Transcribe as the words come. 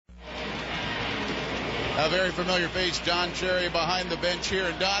A very familiar face, Don Cherry behind the bench here.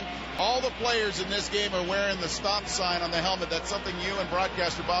 And Don, all the players in this game are wearing the stop sign on the helmet. That's something you and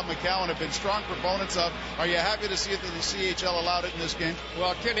broadcaster Bob McCowan have been strong proponents of. Are you happy to see that the CHL allowed it in this game?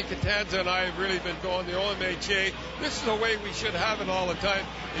 Well, Kenny Catanza and I have really been going the OMHA. This is the way we should have it all the time.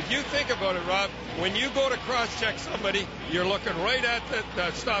 If you think about it, Rob, when you go to cross-check somebody, you're looking right at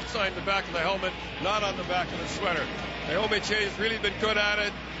the stop sign in the back of the helmet, not on the back of the sweater. The OMHA has really been good at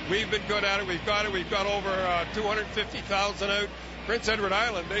it. We've been good at it. We've got it. We've got over 250,000 out. Prince Edward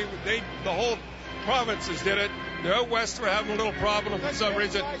Island, the whole provinces did it. The out west were having a little problem for some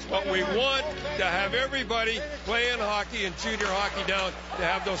reason, but we want to have everybody playing hockey and junior hockey down to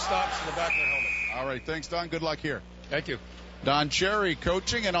have those stops in the back of their helmet. All right, thanks, Don. Good luck here. Thank you. Don Cherry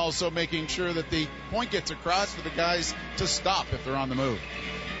coaching and also making sure that the point gets across to the guys to stop if they're on the move.